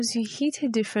As you hit a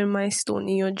different milestone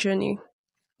in your journey,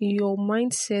 your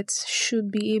mindset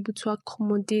should be able to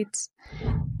accommodate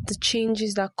the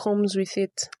changes that comes with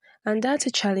it. And that's a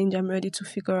challenge I'm ready to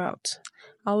figure out.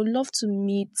 I would love to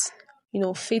meet,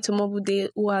 Faith Omobude,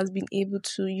 who has been able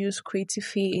to use Creative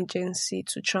Fee Agency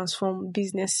to transform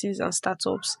businesses and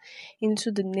startups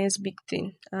into the next big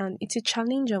thing. And it's a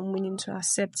challenge I'm willing to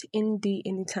accept any day,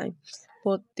 anytime.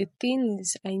 But the thing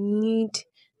is, I need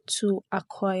to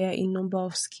acquire a number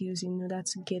of skills in order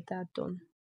to get that done.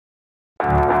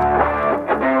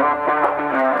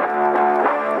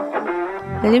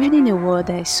 We're living in a world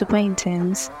that is super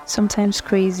intense, sometimes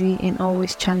crazy, and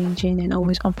always challenging and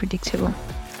always unpredictable.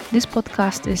 This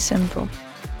podcast is simple.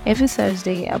 Every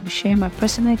Thursday, I'll be sharing my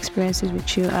personal experiences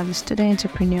with you as a student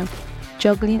entrepreneur,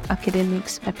 juggling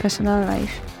academics, my personal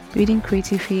life, building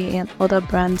creativity, and other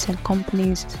brands and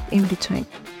companies in between.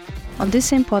 On this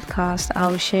same podcast,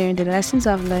 I'll be sharing the lessons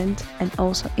I've learned and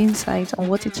also insights on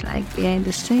what it's like behind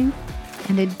the scene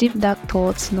and the deep dark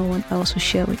thoughts no one else will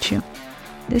share with you.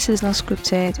 This is not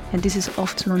scripted and this is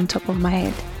often on top of my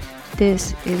head.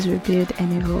 This is Rebuild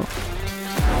and Evolve.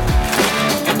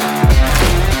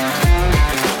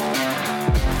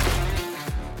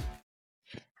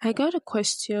 I got a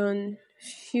question a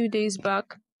few days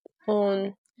back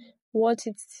on what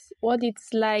it's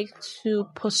like to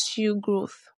pursue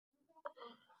growth.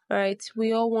 Right?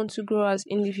 We all want to grow as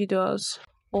individuals,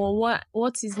 or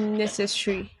what is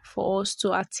necessary for us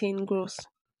to attain growth.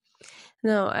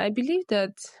 Now, I believe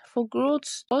that for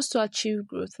us to achieve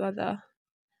growth, rather,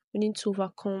 we need to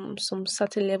overcome some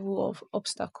certain level of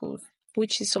obstacles,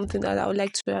 which is something that I would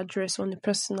like to address on a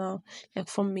personal, like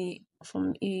from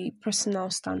a personal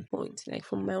standpoint, like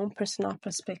from my own personal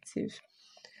perspective.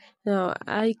 Now,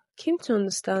 I came to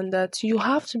understand that you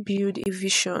have to build a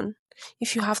vision.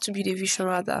 If you have to build a vision,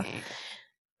 rather,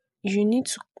 you need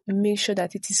to make sure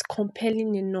that it is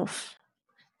compelling enough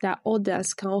that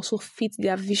others can also fit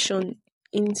their vision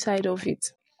inside of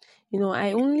it.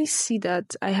 I only see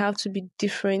that I have to be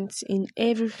different in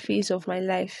every phase of my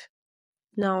life.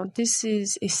 Now, this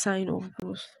is a sign of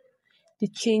growth, the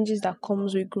changes that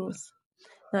comes with growth.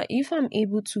 Now, if I'm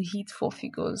able to hit four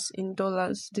figures in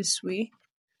dollars this way,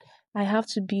 I have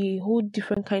to be a whole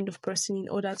different kind of person in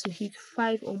order to hit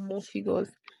five or more figures,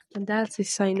 and that's a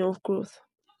sign of growth.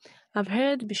 I've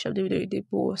heard Bishop David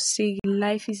Oyedepo say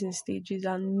life is in stages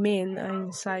and men are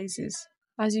in sizes.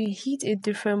 As you hit a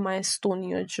different milestone in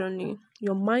your journey,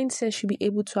 your mindset should be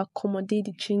able to accommodate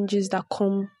the changes that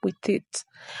come with it.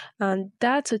 And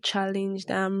that's a challenge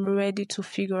that I'm ready to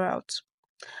figure out.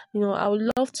 I would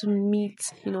love to meet,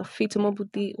 Faith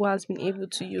Omobude, who has been able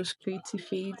to use Creative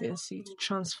Agency to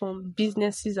transform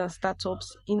businesses and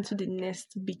startups into the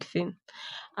next big thing.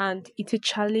 And it's a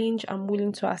challenge I'm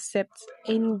willing to accept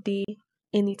any day,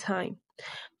 anytime.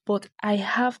 But I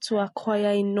have to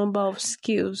acquire a number of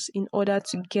skills in order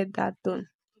to get that done.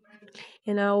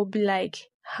 And I will be like,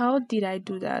 how did I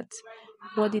do that?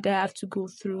 What did I have to go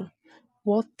through?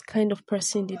 What kind of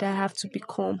person did I have to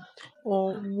become?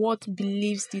 Or what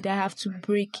beliefs did I have to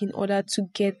break in order to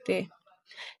get there?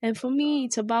 And for me,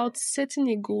 it's about setting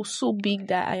a goal so big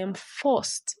that I am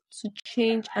forced to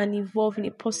change and evolve in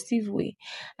a positive way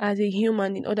as a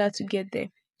human in order to get there.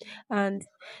 And,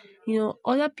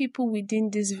 other people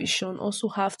within this vision also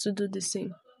have to do the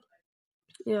same.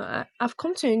 I've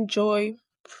come to enjoy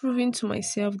proving to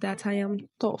myself that I am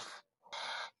tough.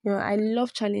 I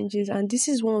love challenges, and this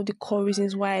is one of the core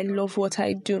reasons why I love what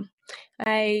I do.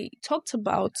 I talked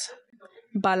about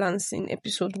balance in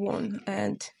episode 1,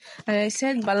 and I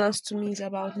said balance to me is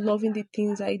about loving the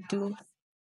things I do,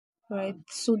 right?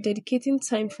 So dedicating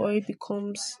time for it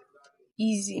becomes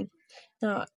easy.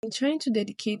 Now, in trying to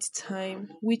dedicate time,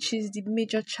 which is the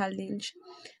major challenge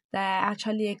that I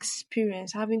actually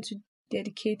experience, having to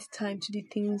dedicate time to the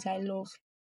things I love.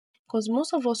 Because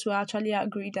most of us will actually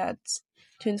agree that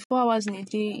 24 hours in a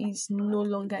day is no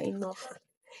longer enough.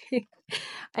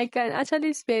 I can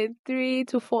actually spend 3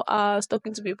 to 4 hours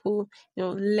talking to people,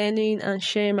 learning and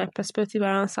sharing my perspective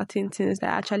around certain things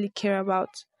that I actually care about.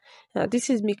 Now, this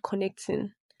is me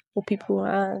connecting with people,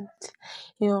 and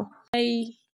I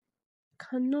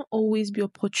cannot always be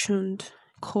opportuned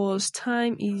because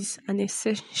time is an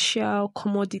essential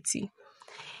commodity.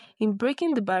 In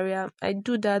breaking the barrier, I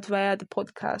do that via the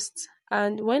podcast.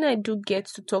 And when I do get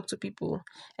to talk to people,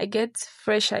 I get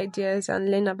fresh ideas and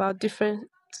learn about different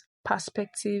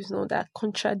perspectives that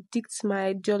contradicts my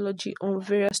ideology on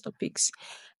various topics.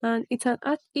 And it's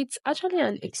actually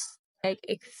an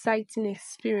exciting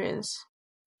experience.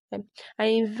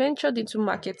 I ventured into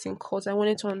marketing because I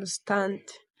wanted to understand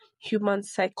human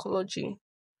psychology.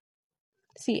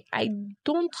 See, I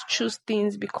don't choose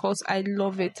things because I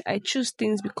love it. I choose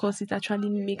things because it actually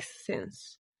makes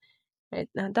sense. Right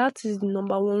now, that is the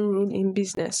number one rule in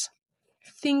business.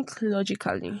 Think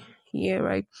logically. Yeah,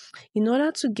 right. In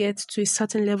order to get to a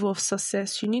certain level of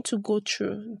success, you need to go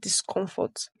through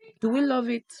discomfort. Do we love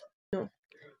it? No.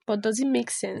 But does it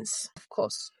make sense? Of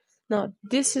course. Now,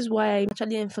 this is why I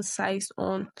actually emphasized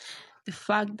on the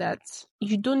fact that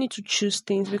you don't need to choose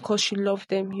things because you love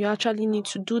them. You actually need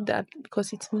to do that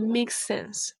because it makes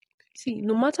sense. See,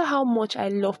 no matter how much I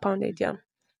love pounded yam,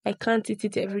 I can't eat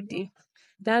it every day.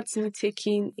 That's me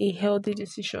taking a healthy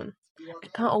decision. I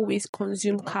can't always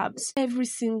consume carbs every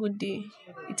single day.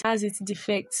 It has its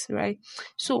defects, right?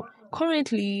 So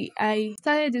currently, I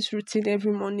started this routine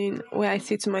every morning where I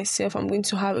say to myself, I'm going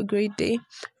to have a great day,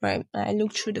 right? I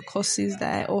look through the courses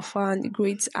that I offer and the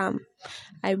grades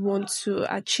I want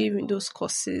to achieve in those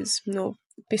courses,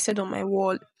 pasted on my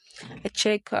wall. I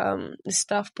check the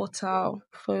staff portal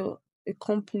for the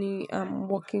company I'm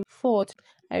working for.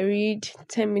 I read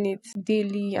 10 minutes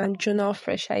daily and journal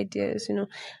fresh ideas,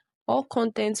 all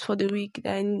contents for the week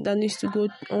that needs to go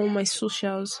on my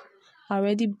socials are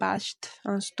already batched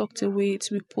and stocked away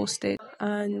to be posted.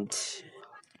 And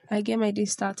I get my day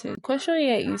started. The question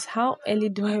here is, how early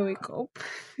do I wake up?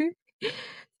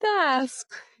 Don't ask.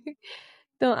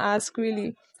 Don't ask,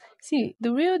 really. See,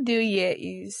 the real deal here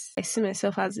is I see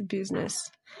myself as a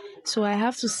business. So I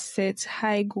have to set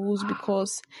high goals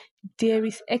because there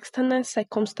is external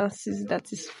circumstances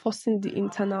that is forcing the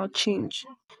internal change.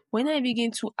 When I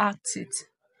begin to act it,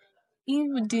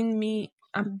 in within me,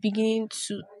 I'm beginning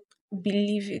to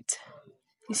believe it.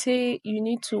 You say you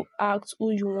need to act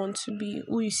who you want to be,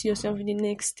 who you see yourself in the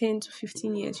next 10 to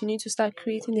 15 years. You need to start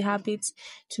creating the habits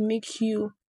to make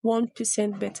you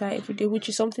 1% better every day, which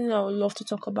is something I would love to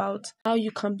talk about. How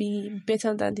you can be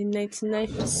better than the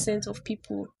 99% of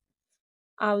people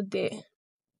out there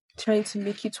trying to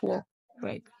make it work,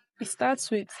 right? It starts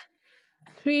with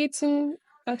creating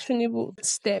actionable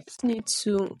steps. You need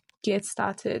to get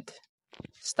started.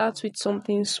 Start with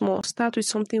something small. Start with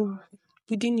something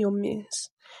within your means,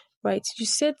 right? You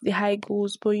set the high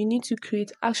goals, but you need to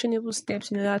create actionable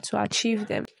steps in order to achieve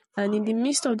them. And in the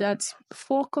midst of that,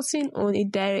 focusing on a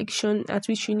direction at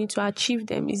which you need to achieve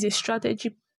them is a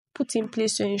strategy put in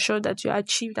place to ensure that you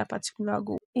achieve that particular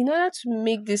goal. In order to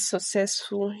make this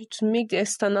successful, to make the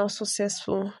external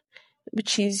successful,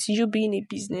 which is you being a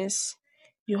business,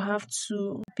 you have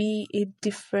to be a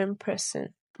different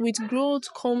person. With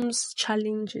growth comes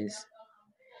challenges.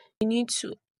 You need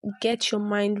to get your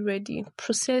mind ready,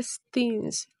 process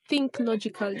things, think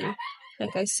logically,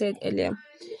 like I said earlier.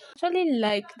 I actually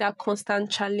like that constant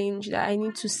challenge that I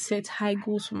need to set high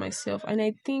goals for myself. And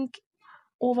I think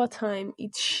over time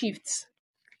it shifts.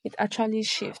 It actually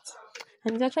shifts.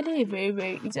 And it's actually a very,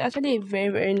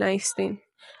 very nice thing.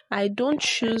 I don't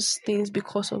choose things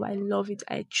because of I love it.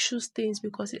 I choose things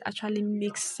because it actually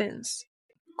makes sense.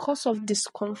 Cause of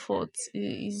discomfort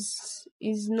is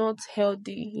not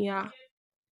healthy. Yeah,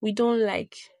 we don't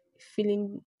like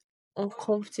feeling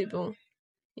uncomfortable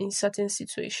in certain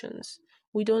situations.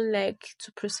 We don't like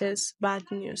to process bad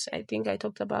news. I think I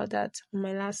talked about that in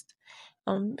my last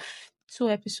um 2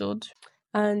 episodes.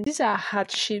 And these are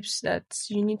hardships that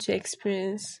you need to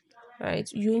experience, right?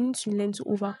 You need to learn to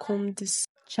overcome these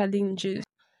challenges.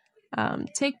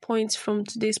 Take points from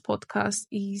today's podcast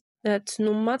is that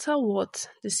no matter what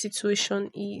the situation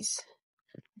is,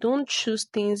 don't choose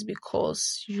things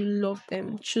because you love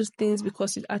them. Choose things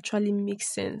because it actually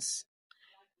makes sense,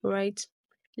 right?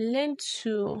 Learn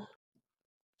to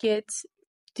get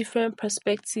different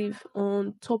perspective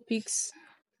on topics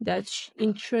that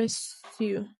interest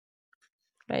you,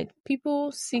 right?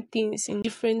 People see things in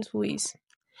different ways.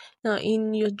 Now,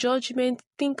 in your judgment,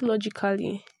 think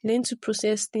logically. Learn to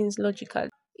process things logically.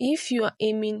 If you are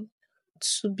aiming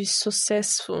to be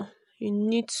successful, you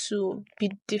need to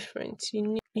be different.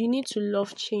 You need to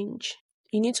love change.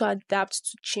 You need to adapt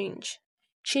to change.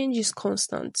 Change is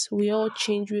constant. We all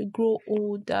change. We grow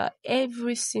older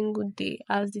every single day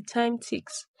as the time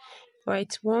ticks.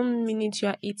 Right? 1 minute you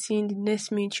are 18, the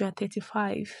next minute you are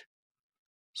 35.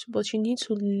 So, but you need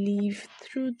to live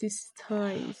through these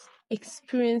times,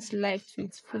 experience life to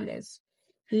its fullest,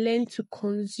 learn to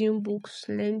consume books,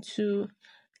 learn to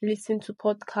listen to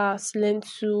podcasts, learn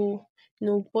to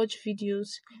watch videos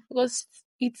because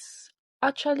it's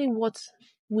actually what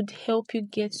would help you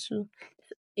get to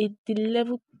the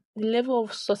level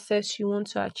of success you want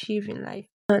to achieve in life.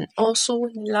 And also,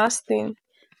 the last thing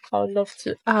I would love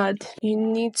to add, you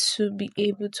need to be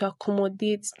able to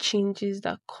accommodate changes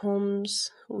that comes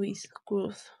with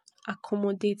growth.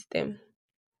 Accommodate them.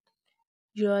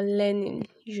 you're learning,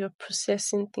 you're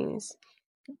processing things.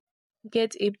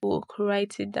 Get a book,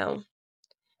 write it down.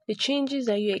 The changes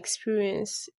that you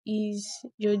experience is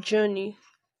your journey.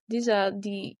 These are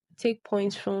the take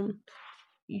points from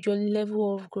your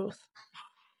level of growth.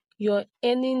 You're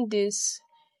earning this,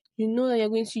 you know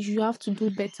that you have to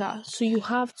do better. So you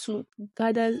have to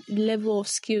gather level of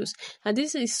skills. And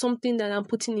this is something that I'm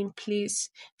putting in place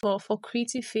for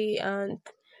Creative Faye and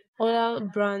other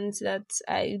brands that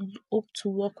I hope to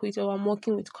work with or I'm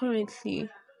working with currently.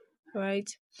 Right.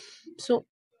 So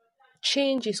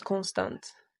change is constant.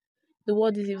 The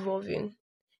world is evolving.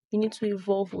 You need to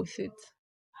evolve with it.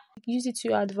 Use it to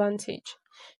your advantage.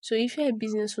 So if you're a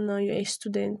business owner, you're a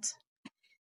student,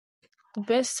 the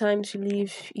best time to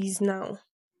live is now.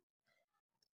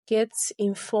 Get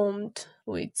informed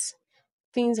with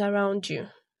things around you.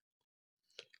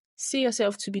 See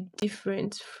yourself to be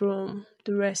different from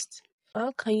the rest.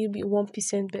 How can you be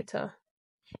 1% better?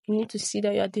 You need to see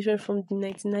that you are different from the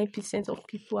 99% of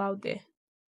people out there.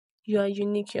 You are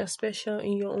unique, you are special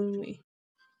in your own way.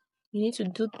 You need to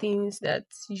do things that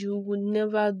you would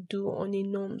never do on a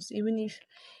norms, even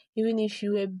if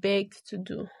you were begged to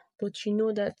do. But you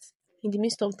know that in the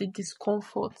midst of the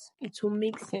discomfort, it will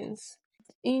make sense.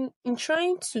 In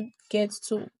trying to get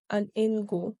to an end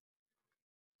goal,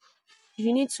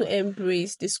 you need to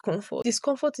embrace discomfort.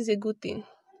 Discomfort is a good thing.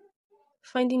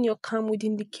 Finding your calm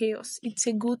within the chaos, it's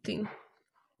a good thing.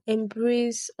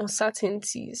 Embrace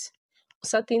uncertainties.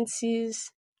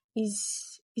 Uncertainties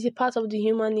is a part of the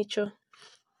human nature.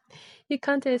 You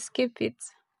can't escape it.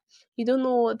 You don't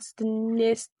know what's the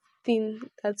next thing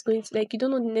that's going to, like, you don't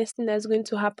know the next thing that's going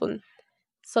to happen.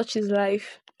 Such is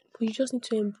life. But you just need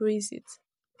to embrace it.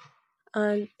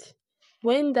 And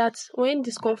when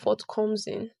discomfort comes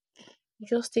in, you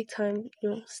just take time,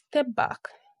 step back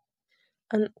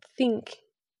and think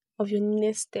of your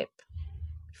next step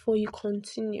before you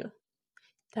continue.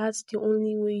 That's the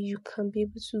only way you can be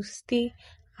able to stay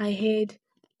ahead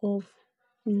of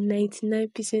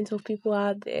 99% of people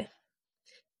out there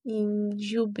in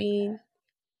you being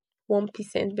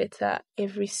 1% better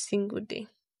every single day.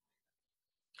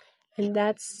 And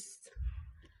that's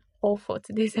all for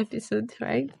today's episode,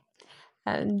 right?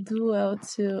 And do well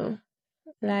to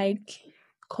like,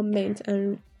 comment,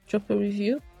 and drop a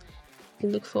review. I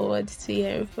look forward to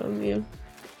hearing from you.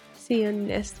 See you on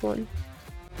the next one.